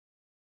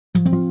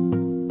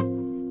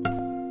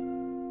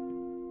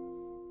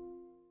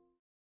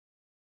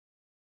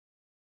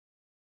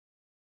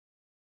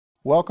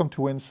Welcome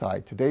to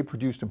Insight, today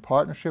produced in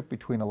partnership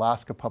between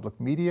Alaska Public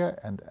Media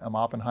and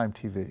Oppenheim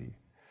TV.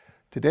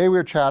 Today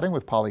we're chatting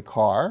with Polly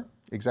Carr,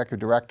 Executive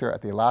Director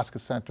at the Alaska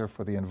Center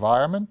for the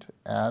Environment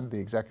and the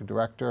Executive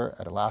Director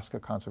at Alaska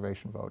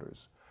Conservation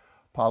Voters.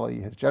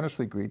 Polly has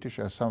generously agreed to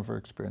share some of her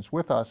experience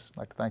with us. I'd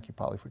like to thank you,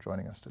 Polly, for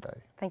joining us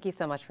today. Thank you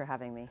so much for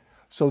having me.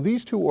 So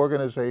these two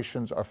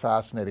organizations are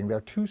fascinating.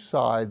 They're two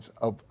sides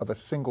of a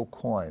single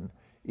coin.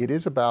 It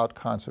is about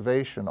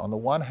conservation. On the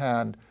one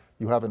hand,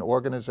 you have an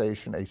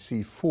organization, a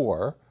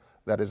C4,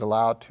 that is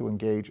allowed to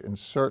engage in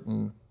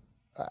certain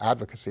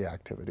advocacy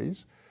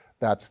activities.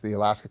 That's the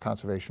Alaska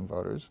Conservation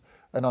Voters.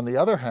 And on the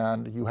other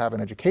hand, you have an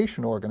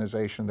education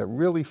organization that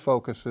really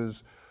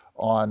focuses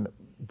on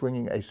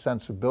bringing a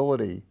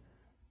sensibility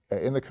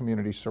in the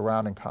community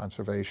surrounding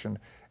conservation,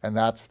 and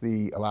that's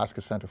the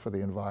Alaska Center for the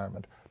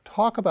Environment.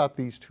 Talk about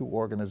these two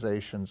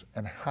organizations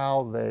and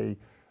how they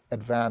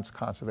advance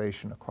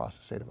conservation across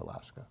the state of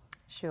Alaska.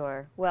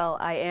 Sure. Well,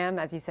 I am,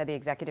 as you said, the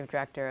executive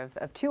director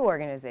of two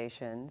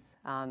organizations,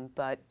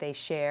 but they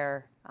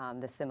share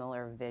the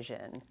similar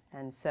vision.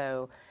 And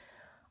so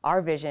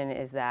our vision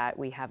is that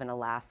we have an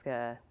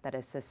Alaska that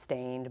is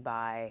sustained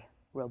by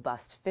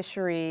robust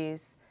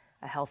fisheries,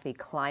 a healthy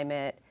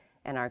climate,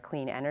 and our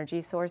clean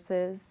energy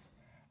sources,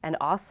 and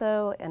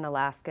also an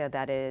Alaska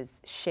that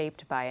is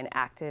shaped by an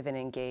active and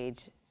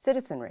engaged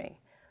citizenry,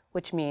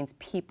 which means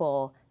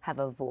people have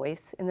a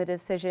voice in the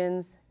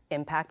decisions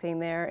impacting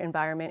their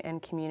environment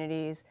and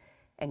communities,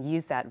 and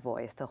use that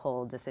voice to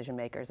hold decision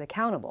makers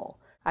accountable.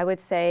 I would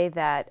say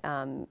that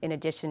in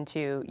addition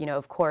to,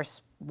 of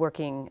course,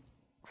 working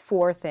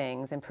for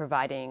things and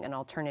providing an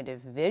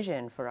alternative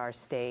vision for our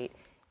state,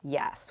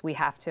 yes, we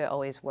have to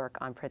always work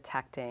on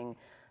protecting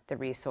the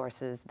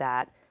resources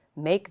that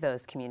make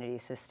those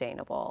communities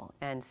sustainable.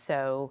 And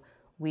so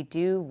we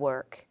do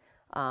work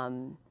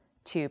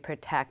to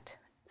protect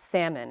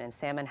salmon and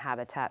salmon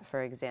habitat,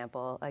 for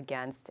example,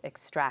 against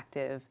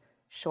extractive,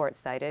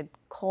 short-sighted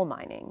coal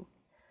mining.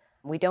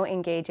 We don't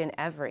engage in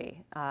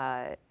every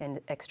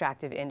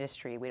extractive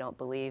industry. We don't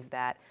believe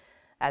that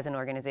as an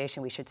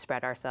organization we should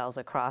spread ourselves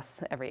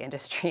across every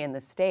industry in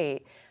the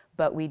state,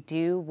 but we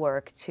do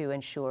work to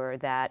ensure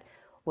that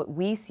what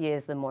we see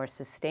as the more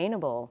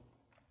sustainable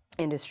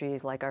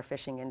industries, like our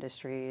fishing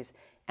industries,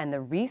 and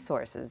the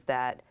resources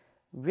that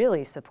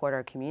really support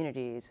our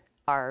communities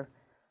are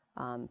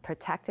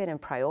protected and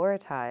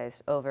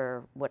prioritized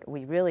over what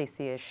we really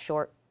see as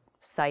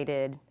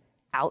short-sighted,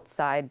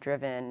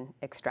 outside-driven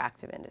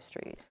extractive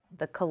industries.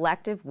 The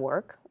collective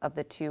work of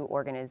the two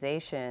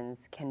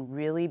organizations can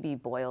really be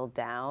boiled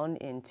down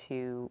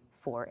into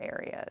four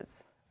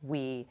areas.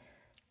 We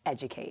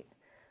educate.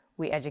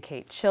 We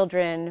educate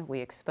children,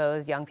 we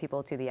expose young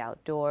people to the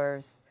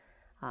outdoors,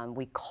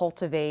 we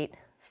cultivate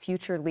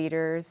future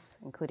leaders,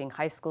 including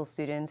high school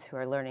students who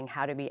are learning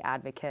how to be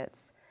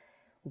advocates.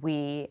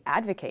 We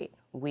advocate.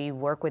 We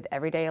work with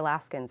everyday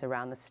Alaskans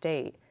around the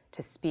state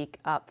to speak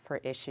up for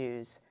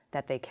issues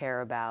that they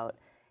care about,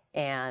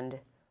 and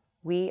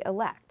we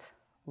elect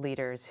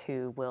leaders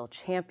who will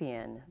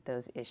champion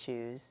those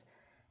issues,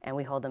 and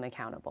we hold them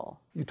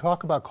accountable. You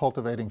talk about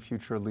cultivating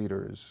future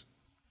leaders.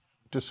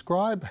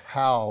 Describe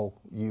how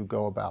you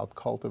go about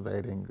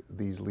cultivating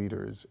these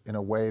leaders in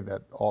a way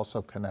that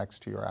also connects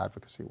to your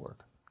advocacy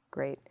work.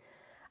 Great.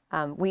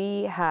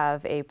 We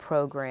have a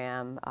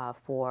program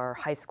for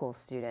high school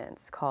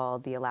students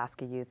called the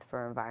Alaska Youth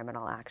for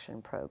Environmental Action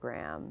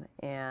Program.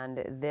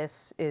 And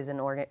this is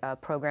a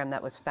program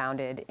that was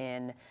founded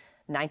in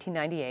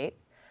 1998.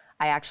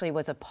 I actually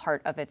was a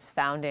part of its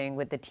founding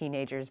with the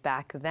teenagers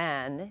back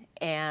then.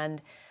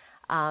 And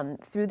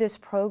through this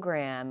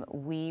program,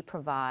 we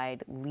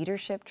provide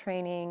leadership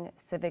training,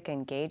 civic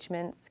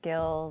engagement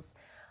skills,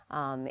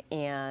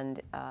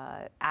 and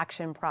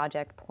action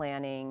project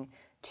planning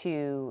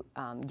to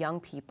young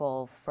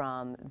people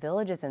from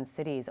villages and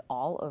cities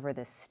all over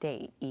the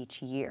state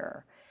each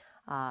year.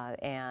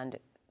 And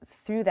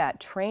through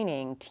that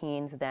training,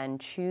 teens then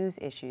choose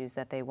issues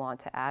that they want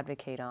to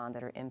advocate on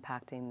that are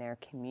impacting their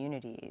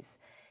communities.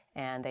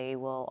 And they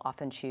will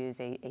often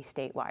choose a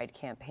statewide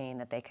campaign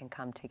that they can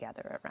come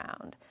together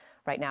around.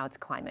 Right now it's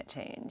climate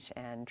change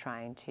and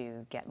trying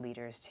to get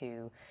leaders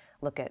to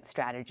look at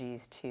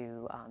strategies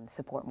to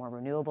support more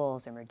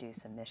renewables and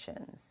reduce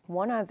emissions.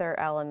 One other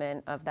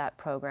element of that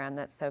program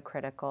that's so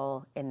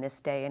critical in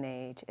this day and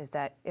age is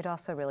that it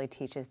also really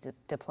teaches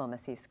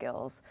diplomacy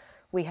skills.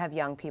 We have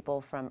young people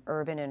from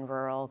urban and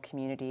rural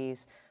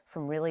communities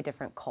from really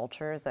different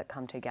cultures that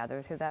come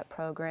together through that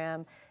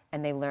program,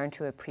 and they learn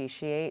to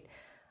appreciate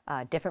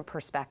different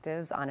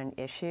perspectives on an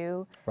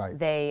issue. Right.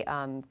 They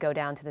go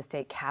down to the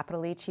state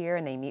capitol each year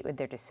and they meet with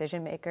their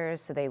decision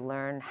makers, so they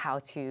learn how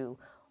to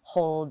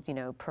hold,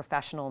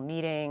 professional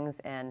meetings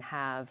and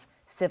have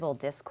civil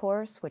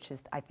discourse, which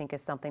I think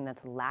is something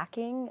that's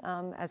lacking,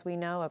 as we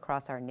know,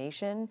 across our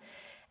nation.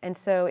 And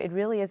so it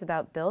really is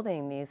about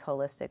building these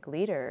holistic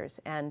leaders,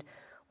 and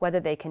whether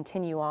they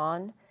continue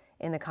on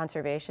in the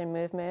conservation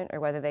movement or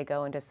whether they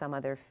go into some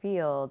other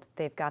field,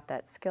 they've got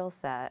that skill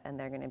set and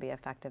they're going to be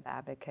effective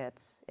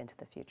advocates into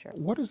the future.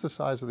 What is the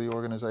size of the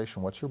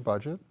organization? What's your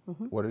budget?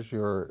 What is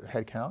your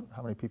head count?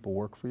 How many people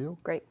work for you?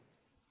 Great.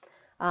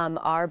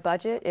 Our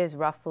budget is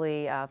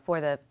roughly,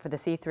 for the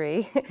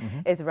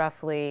C3, is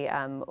roughly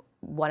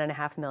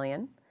 $1.5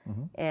 million.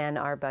 And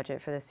our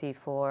budget for the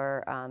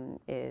C4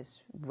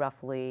 is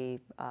roughly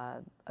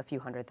a few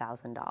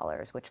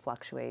 $100,000, which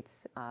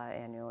fluctuates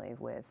annually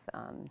with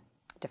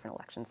different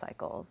election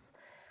cycles.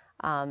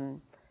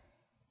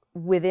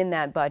 Within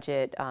that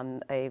budget,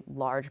 a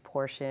large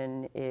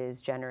portion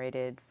is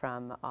generated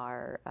from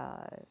our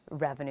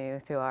revenue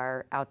through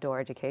our outdoor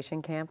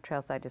education camp,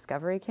 Trailside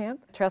Discovery Camp.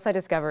 Trailside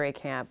Discovery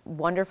Camp,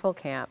 wonderful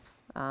camp.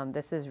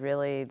 This is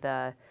really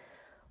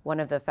one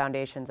of the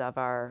foundations of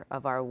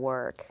our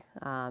work.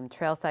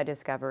 Trailside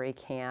Discovery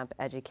Camp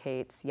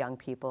educates young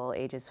people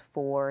ages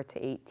 4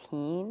 to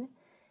 18,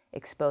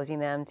 exposing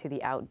them to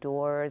the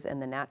outdoors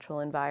and the natural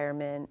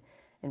environment,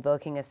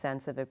 invoking a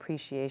sense of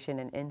appreciation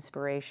and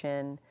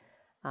inspiration,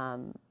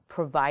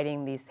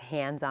 providing these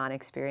hands-on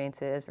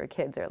experiences where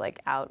kids are like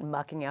out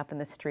mucking up in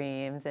the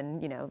streams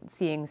and, you know,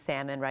 seeing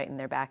salmon right in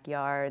their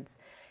backyards,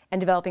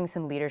 and developing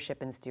some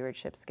leadership and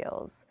stewardship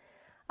skills.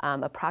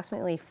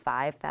 Approximately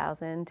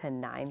 5,000 to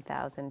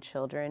 9,000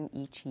 children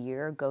each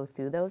year go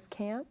through those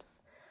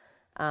camps.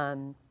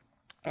 And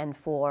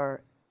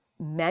for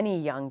many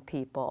young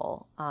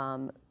people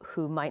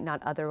who might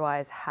not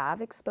otherwise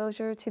have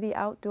exposure to the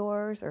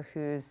outdoors or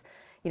whose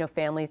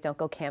families don't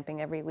go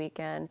camping every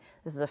weekend,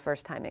 this is a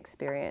first-time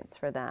experience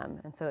for them,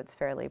 and so it's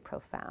fairly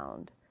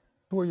profound.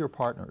 Who are your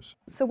partners?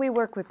 So we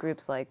work with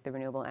groups like the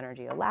Renewable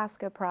Energy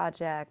Alaska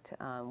Project.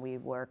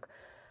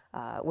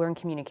 We're in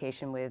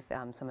communication with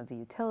some of the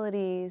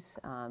utilities,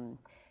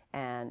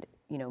 and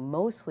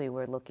mostly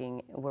we're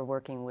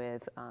working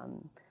with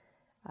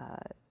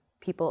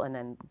people and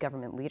then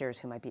government leaders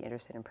who might be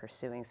interested in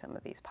pursuing some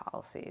of these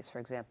policies. For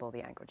example,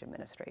 the Anchorage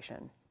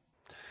administration.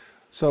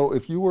 So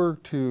if you were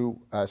to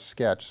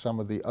sketch some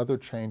of the other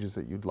changes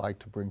that you'd like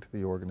to bring to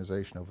the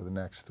organization over the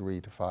next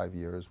 3 to 5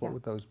 years, what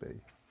would those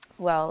be?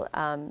 Well,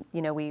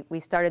 we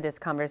started this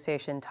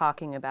conversation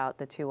talking about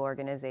the two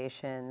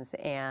organizations,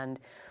 and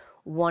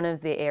one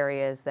of the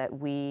areas that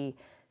we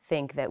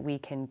think that we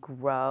can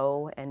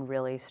grow and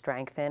really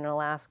strengthen in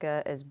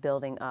Alaska is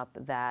building up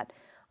that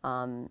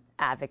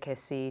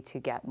advocacy to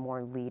get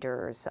more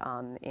leaders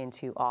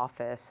into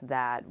office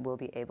that will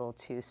be able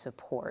to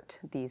support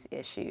these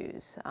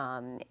issues.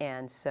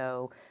 And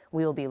so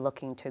we will be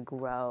looking to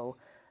grow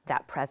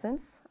that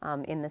presence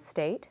in the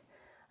state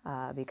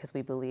because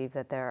we believe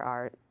that there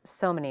are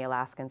so many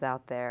Alaskans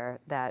out there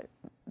that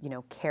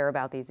care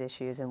about these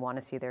issues and want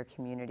to see their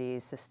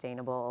communities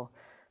sustainable.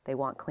 They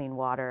want clean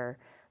water.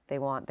 They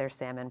want their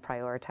salmon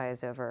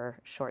prioritized over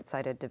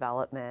short-sighted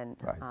development.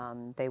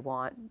 Right. They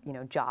want,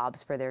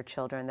 jobs for their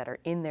children that are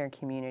in their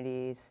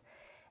communities.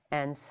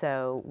 And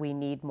so we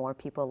need more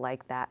people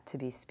like that to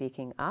be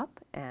speaking up,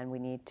 and we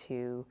need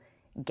to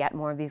get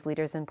more of these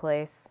leaders in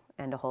place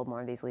and to hold more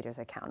of these leaders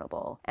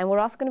accountable. And we're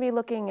also going to be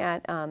looking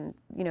at,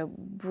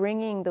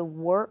 bringing the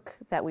work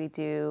that we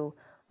do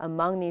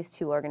among these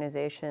two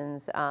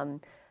organizations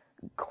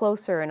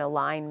closer in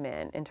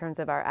alignment in terms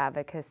of our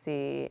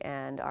advocacy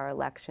and our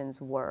elections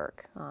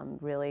work,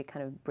 really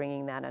kind of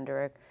bringing that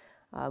under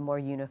a more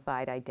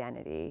unified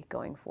identity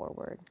going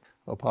forward.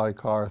 Well, Polly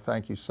Carr,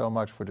 thank you so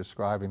much for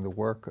describing the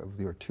work of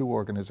your two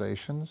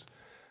organizations,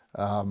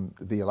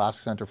 the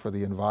Alaska Center for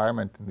the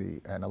Environment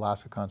and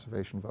Alaska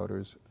Conservation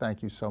Voters.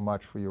 Thank you so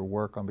much for your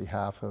work on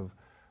behalf of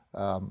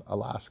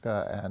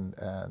Alaska and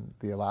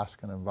the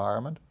Alaskan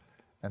environment,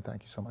 and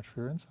thank you so much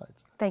for your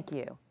insights. Thank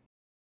you.